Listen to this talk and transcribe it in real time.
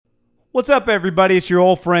What's up, everybody? It's your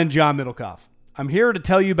old friend, John Middlecoff. I'm here to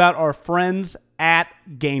tell you about our friends at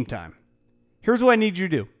Game Time. Here's what I need you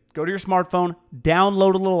to do. Go to your smartphone,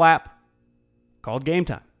 download a little app called Game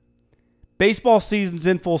Time. Baseball season's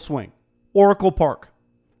in full swing. Oracle Park.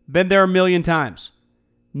 Been there a million times.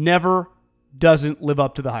 Never doesn't live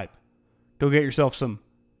up to the hype. Go get yourself some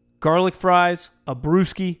garlic fries, a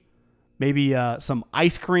brewski, maybe some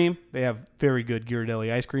ice cream. They have very good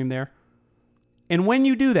Ghirardelli ice cream there. And when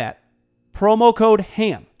you do that, promo code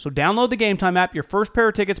HAM. So download the Game Time app. Your first pair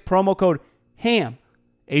of tickets, promo code HAM,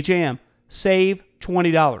 H-A-M, save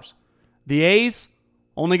 $20. The A's,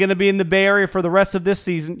 only going to be in the Bay Area for the rest of this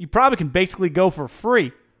season. You probably can basically go for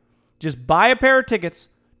free. Just buy a pair of tickets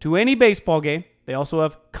to any baseball game. They also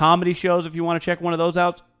have comedy shows if you want to check one of those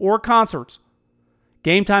out, or concerts.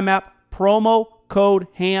 Game Time app, promo code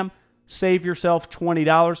HAM, save yourself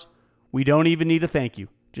 $20. We don't even need a thank you.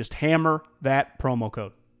 Just hammer that promo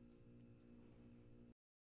code.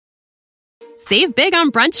 Save big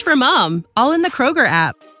on brunch for mom, all in the Kroger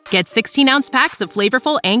app. Get 16-ounce packs of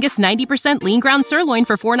flavorful Angus 90% lean ground sirloin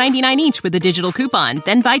for $4.99 each with a digital coupon.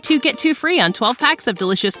 Then buy 2, get 2 free on 12 packs of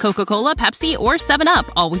delicious Coca-Cola, Pepsi, or 7-Up,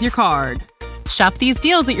 all with your card. Shop these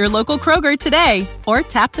deals at your local Kroger today, or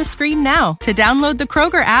tap the screen now to download the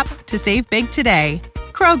Kroger app to save big today.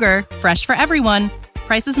 Kroger, fresh for everyone.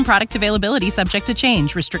 Prices and product availability subject to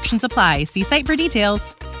change. Restrictions apply. See site for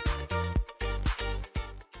details.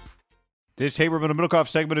 This Haberman and Middlecoff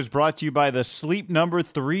segment is brought to you by the Sleep Number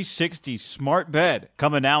 360 Smart Bed.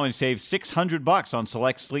 Come in now and save $600 on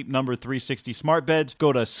select Sleep Number 360 Smart Beds.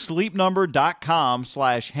 Go to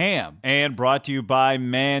sleepnumber.com/ham. And brought to you by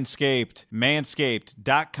Manscaped.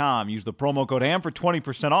 Manscaped.com. Use the promo code HAM for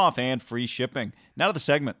 20% off and free shipping. Now to the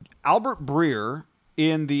segment. Albert Breer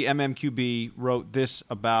in the MMQB wrote this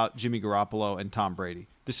about Jimmy Garoppolo and Tom Brady.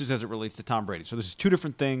 This is as it relates to Tom Brady. So this is two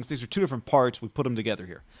different things. These are two different parts. We put them together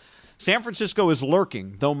here. San Francisco is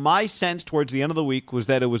lurking, though my sense towards the end of the week was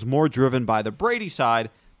that it was more driven by the Brady side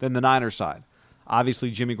than the Niners side. Obviously,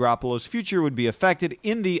 Jimmy Garoppolo's future would be affected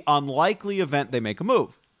in the unlikely event they make a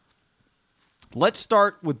move. Let's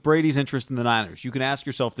start with Brady's interest in the Niners. You can ask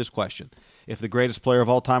yourself this question. If the greatest player of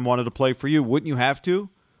all time wanted to play for you, wouldn't you have to?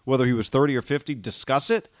 Whether he was 30 or 50, discuss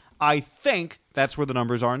it? I think that's where the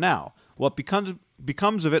numbers are now. What becomes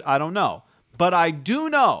of it, I don't know. But I do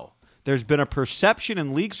know there's been a perception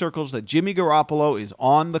in league circles that Jimmy Garoppolo is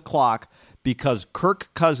on the clock because Kirk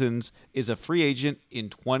Cousins is a free agent in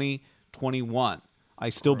 2021. I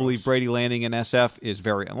still believe Brady landing in SF is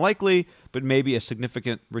very unlikely, but maybe a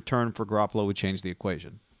significant return for Garoppolo would change the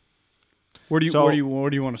equation. Where do you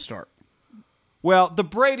want to start? Well, the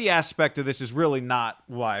Brady aspect of this is really not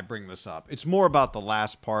why I bring this up. It's more about the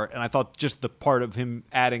last part, and I thought just the part of him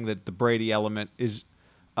adding that the Brady element is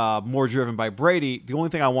more driven by Brady. The only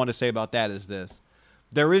thing I want to say about that is this.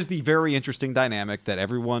 There is the very interesting dynamic that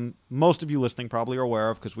most of you listening probably are aware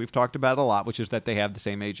of because we've talked about it a lot, which is that they have the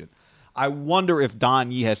same agent. I wonder if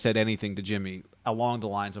Don Yee has said anything to Jimmy along the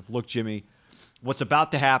lines of, look, Jimmy, what's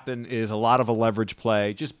about to happen is a lot of a leverage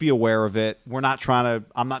play. Just be aware of it. I'm not trying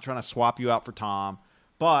to swap you out for Tom,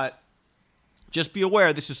 but just be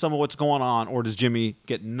aware this is some of what's going on. Or does Jimmy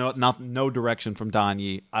get no direction from Don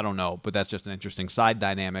Yee? I don't know, but that's just an interesting side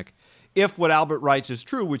dynamic. If what Albert writes is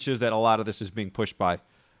true, which is that a lot of this is being pushed by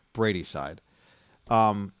Brady's side.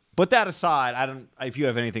 But that aside, if you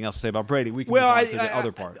have anything else to say about Brady, we can move on to the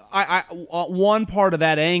other part. One part of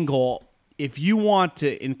that angle, if you want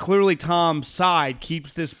to, and clearly Tom's side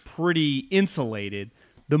keeps this pretty insulated.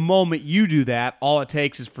 The moment you do that, all it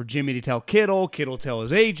takes is for Jimmy to tell Kittle tell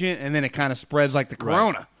his agent, and then it kind of spreads like the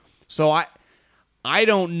corona. Right. So I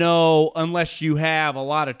don't know, unless you have a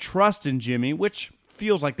lot of trust in Jimmy, which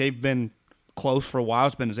feels like they've been close for a while.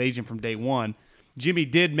 It's been his agent from day one. Jimmy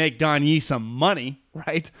did make Don Yee some money,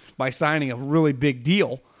 right, by signing a really big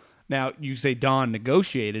deal. Now, you say Don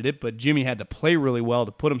negotiated it, but Jimmy had to play really well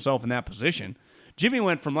to put himself in that position. Jimmy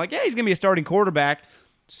went from he's going to be a starting quarterback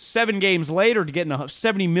 7 games later to getting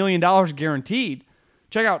 $70 million guaranteed.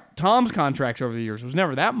 Check out Tom's contracts over the years. It was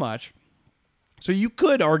never that much. So you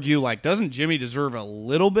could argue, doesn't Jimmy deserve a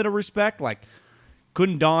little bit of respect?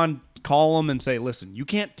 Couldn't Don call him and say, listen, you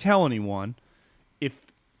can't tell anyone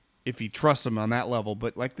if he trusts him on that level,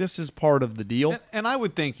 but this is part of the deal. And I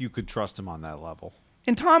would think you could trust him on that level.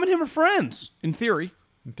 And Tom and him are friends, in theory.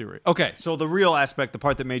 Okay, so the real aspect, the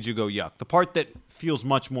part that made you go yuck, the part that feels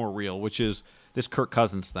much more real, which is this Kirk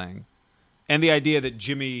Cousins thing, and the idea that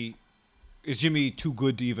Jimmy too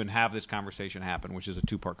good to even have this conversation happen, which is a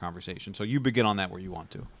 2-part conversation. So you begin on that where you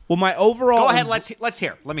want to. Well, my overall... Go ahead, let's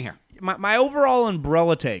hear. Let me hear. My overall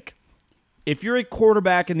umbrella take, if you're a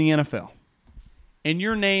quarterback in the NFL, and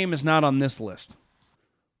your name is not on this list.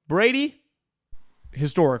 Brady,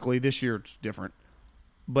 historically, this year it's different.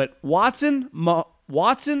 But Watson,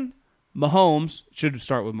 Mahomes, should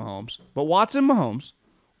start with Mahomes, but Watson, Mahomes,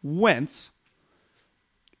 Wentz,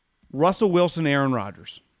 Russell Wilson, Aaron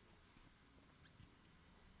Rodgers.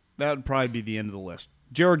 That would probably be the end of the list.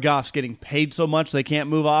 Jared Goff's getting paid so much they can't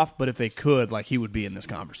move off, but if they could, he would be in this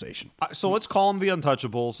conversation. So let's call them the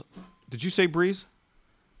untouchables. Did you say Breeze?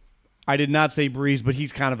 I did not say Breeze, but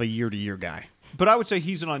he's kind of a year-to-year guy. But I would say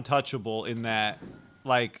he's an untouchable in that,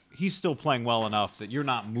 he's still playing well enough that you're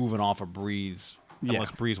not moving off of Breeze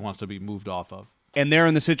unless Breeze wants to be moved off of. And they're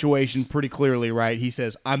in the situation pretty clearly, right? He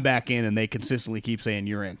says, I'm back in, and they consistently keep saying,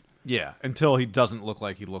 you're in. Yeah, until he doesn't look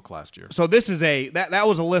like he looked last year. So this is that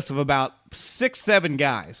was a list of about 6-7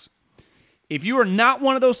 guys. If you are not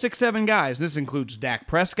one of those 6-7 guys, this includes Dak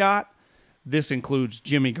Prescott. This includes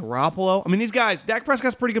Jimmy Garoppolo. I mean, these guys, Dak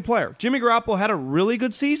Prescott's a pretty good player. Jimmy Garoppolo had a really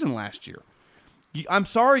good season last year. I'm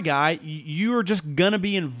sorry, guy. You are just going to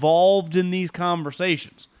be involved in these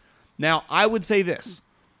conversations. Now, I would say this.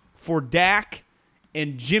 For Dak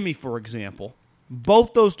and Jimmy, for example,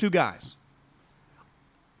 both those two guys,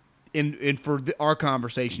 and for our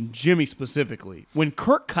conversation, Jimmy specifically, when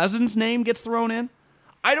Kirk Cousins' name gets thrown in,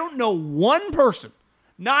 I don't know one person,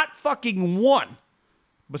 not fucking one,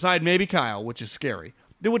 beside maybe Kyle, which is scary,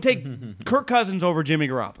 that would take Kirk Cousins over Jimmy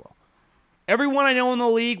Garoppolo. Everyone I know in the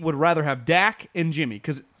league would rather have Dak and Jimmy,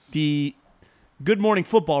 because the Good Morning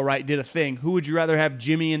Football did a thing. Who would you rather have,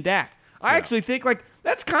 Jimmy and Dak? I actually think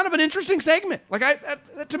that's kind of an interesting segment.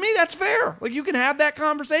 To me, that's fair. You can have that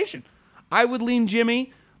conversation. I would lean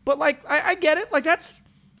Jimmy. But, I get it.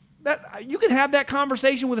 You can have that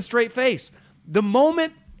conversation with a straight face. The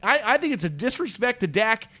moment, I think it's a disrespect to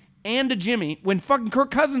Dak and to Jimmy when fucking Kirk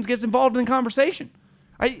Cousins gets involved in the conversation.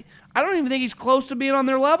 I don't even think he's close to being on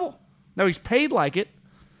their level. Now, he's paid like it,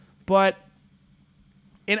 but,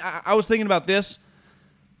 and I was thinking about this.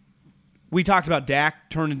 We talked about Dak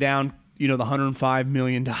turning down, the $105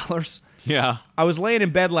 million. Yeah. I was laying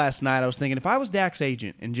in bed last night. I was thinking, if I was Dak's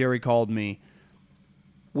agent and Jerry called me,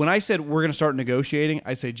 when I said we're going to start negotiating,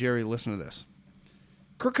 I'd say, Jerry, listen to this.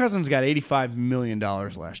 Kirk Cousins got $85 million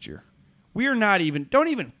last year. We are not even, don't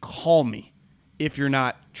even call me if you're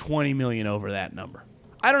not $20 million over that number.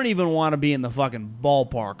 I don't even want to be in the fucking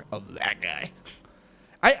ballpark of that guy.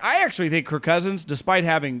 I actually think Kirk Cousins, despite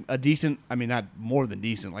having a decent, not more than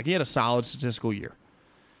decent, he had a solid statistical year.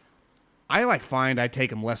 I find I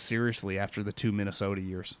take him less seriously after the 2 Minnesota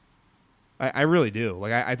years. I really do.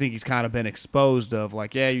 I think he's kind of been exposed of,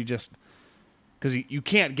 you just... Because you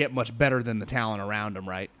can't get much better than the talent around him,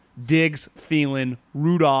 right? Diggs, Thielen,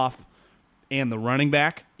 Rudolph, and the running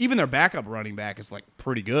back. Even their backup running back is,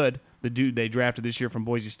 pretty good. The dude they drafted this year from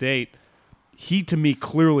Boise State. He, to me,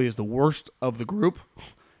 clearly is the worst of the group.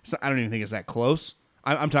 So I don't even think it's that close.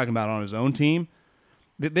 I'm talking about on his own team.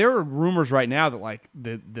 There are rumors right now that,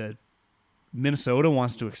 the Minnesota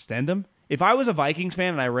wants to extend him. If I was a Vikings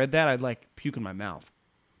fan and I read that, I'd puke in my mouth.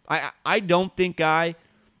 I don't think,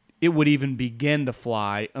 it would even begin to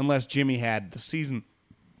fly unless Jimmy had the season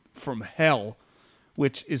from hell,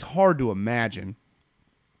 which is hard to imagine,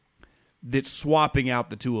 that swapping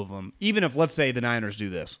out the two of them, even if, let's say, the Niners do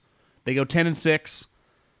this. They go 10-6.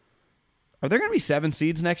 Are there going to be 7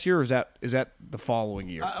 seeds next year, or is that the following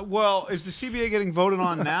year? Is the CBA getting voted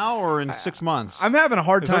on now or in 6 months? I'm having a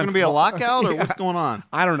hard time. Is there going to be a lockout, or what's going on?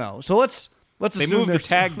 I don't know. So let's they assume moved the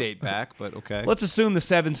tag date back, but okay. Let's assume the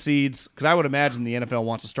 7 seeds, because I would imagine the NFL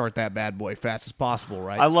wants to start that bad boy fast as possible,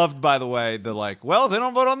 right? I loved, by the way, if they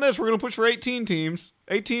don't vote on this, we're going to push for 18 teams,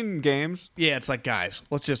 18 games. Yeah, it's guys,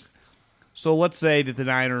 let's say that the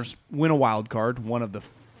Niners win a wild card, one of the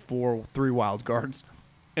 3 wild cards,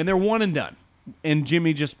 and they're one and done. And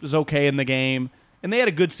Jimmy just is okay in the game. And they had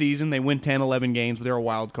a good season. They win 10, 11 games, but they're a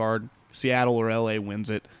wild card. Seattle or LA wins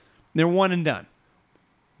it. They're one and done.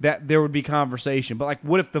 That there would be conversation. But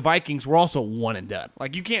what if the Vikings were also one and done?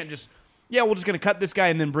 You can't just, we're just going to cut this guy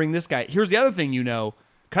and then bring this guy. Here's the other thing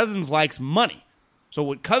Cousins likes money.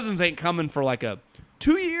 So Cousins ain't coming for a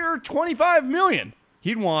 2-year, $25 million.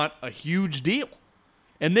 He'd want a huge deal.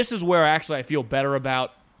 And this is where actually I feel better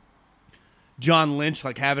about John Lynch,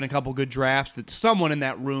 having a couple good drafts, that someone in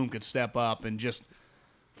that room could step up and just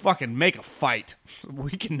fucking make a fight.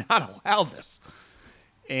 We cannot allow this.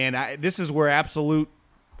 And this is where absolute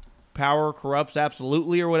power corrupts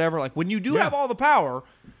absolutely, or whatever. When you do have all the power,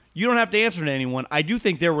 you don't have to answer to anyone. I do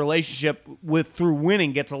think their relationship through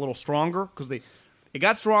winning gets a little stronger, because it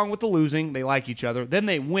got strong with the losing. They like each other. Then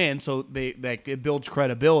they win, so it builds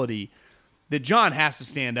credibility. that John has to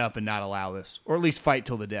stand up and not allow this, or at least fight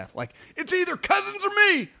till the death. Like, it's either Cousins or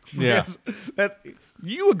me. Yeah.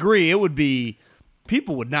 You agree it would be,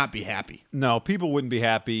 people would not be happy. No, people wouldn't be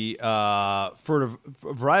happy for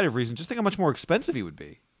a variety of reasons. Just think how much more expensive he would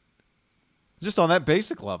be. Just on that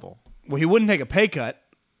basic level. Well, he wouldn't take a pay cut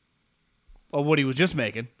of what he was just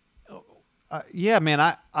making. Yeah,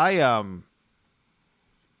 man,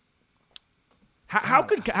 How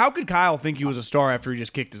could Kyle think he was a star after he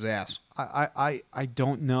just kicked his ass? I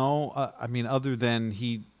don't know. I mean, other than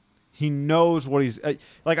he knows what he's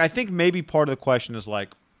like. I think maybe part of the question is like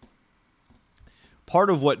part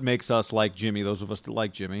of what makes us like Jimmy, those of us that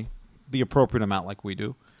like Jimmy, the appropriate amount like we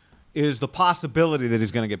do, is the possibility that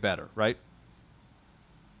he's going to get better, right?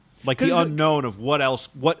 Like the unknown of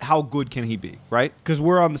how good can he be, right? Because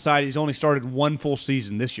we're on the side, he's only started one full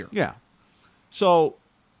season this year. Yeah. So,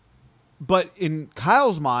 but in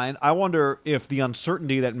Kyle's mind, I wonder if the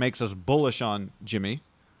uncertainty that makes us bullish on Jimmy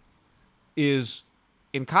is,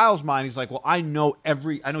 in Kyle's mind, he's like, well, I know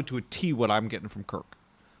to a T what I'm getting from Kirk.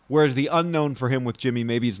 Whereas the unknown for him with Jimmy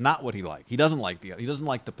maybe is not what he likes. He doesn't like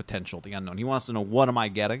the potential, the unknown. He wants to know, what am I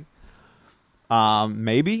getting?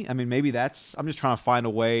 Maybe. I mean, maybe that's... I'm just trying to find a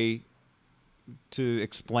way to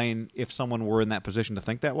explain if someone were in that position to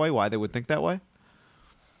think that way, why they would think that way.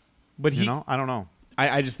 But I don't know.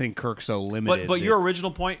 I just think Kirk's so limited. But your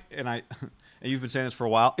original point, and you've been saying this for a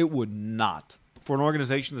while, it would not. For an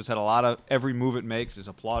organization that's had a lot of... Every move it makes is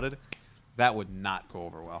applauded, that would not go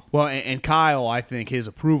over well. Well, and Kyle, I think his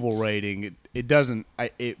approval rating,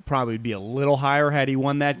 it probably would be a little higher had he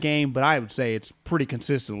won that game, but I would say it's pretty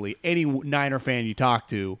consistently. Any Niner fan you talk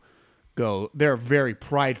to, they're very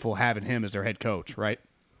prideful having him as their head coach, right?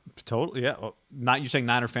 Totally, yeah. Well, you're saying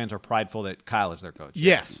Niner fans are prideful that Kyle is their coach?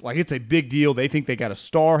 Yes, like it's a big deal. They think they got a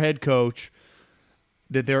star head coach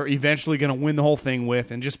that they're eventually going to win the whole thing with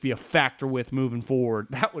and just be a factor with moving forward.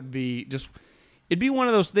 That would be just... It'd be one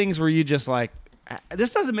of those things where you just like,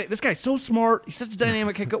 this guy's so smart. He's such a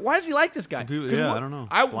dynamic head coach. Why does he like this guy? People, I don't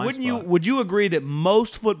know. Would you agree that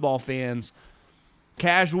most football fans,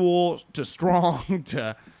 casual to strong,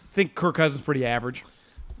 to think Kirk Cousins is pretty average?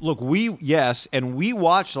 Look, we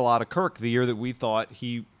watched a lot of Kirk the year that we thought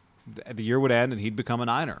the year would end and he'd become a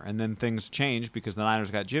Niner, and then things changed because the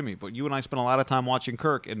Niners got Jimmy. But you and I spent a lot of time watching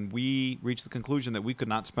Kirk, and we reached the conclusion that we could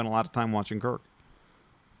not spend a lot of time watching Kirk.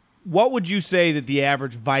 What would you say that the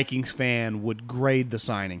average Vikings fan would grade the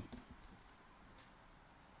signing?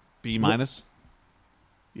 B-?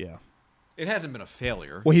 Yeah. It hasn't been a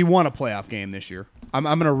failure. Well, he won a playoff game this year. I'm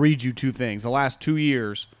going to read you two things. The last 2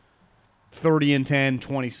 years, 30-10,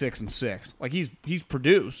 26-6. Like he's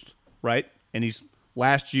produced, right? And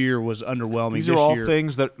last year was underwhelming. These are all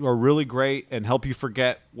things that are really great and help you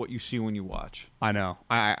forget what you see when you watch. I know.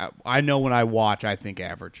 I know when I watch, I think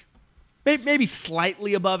average. Maybe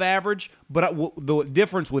slightly above average, but the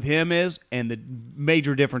difference with him is, and the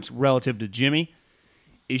major difference relative to Jimmy,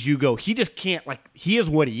 is he just can't, like, he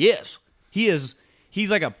is what he is.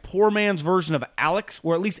 He's like a poor man's version of Alex,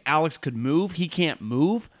 or at least Alex could move. He can't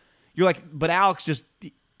move. You're like, but Alex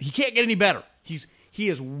he can't get any better. He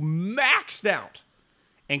is maxed out.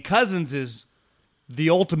 And Cousins is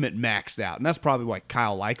the ultimate maxed out. And that's probably why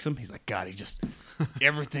Kyle likes him. He's like, God, he just...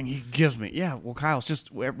 everything he gives me. Yeah, well, Kyle, it's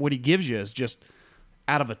just what he gives you is just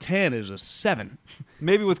out of a 10 is a 7.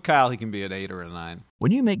 Maybe with Kyle, he can be an 8 or a 9.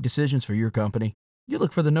 When you make decisions for your company, you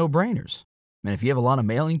look for the no-brainers. And if you have a lot of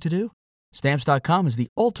mailing to do, Stamps.com is the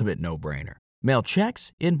ultimate no-brainer. Mail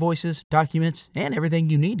checks, invoices, documents, and everything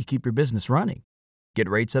you need to keep your business running. Get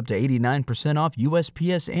rates up to 89% off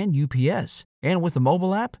USPS and UPS. And with the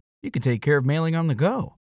mobile app, you can take care of mailing on the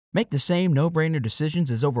go. Make the same no-brainer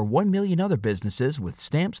decisions as over 1 million other businesses with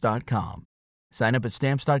Stamps.com. Sign up at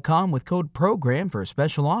Stamps.com with code PROGRAM for a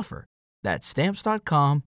special offer. That's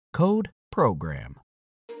Stamps.com, code PROGRAM.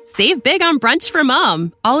 Save big on brunch for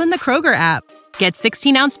mom, all in the Kroger app. Get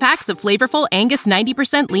 16-ounce packs of flavorful Angus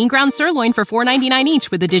 90% lean ground sirloin for $4.99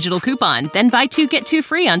 each with a digital coupon. Then buy 2, get 2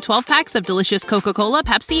 free on 12 packs of delicious Coca-Cola,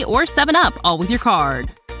 Pepsi, or 7-Up, all with your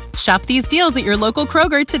card. Shop these deals at your local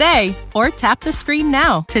Kroger today, or tap the screen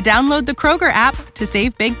now to download the Kroger app to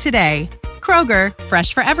save big today. Kroger,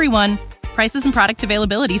 fresh for everyone. Prices and product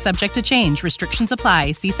availability subject to change. Restrictions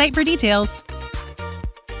apply. See site for details.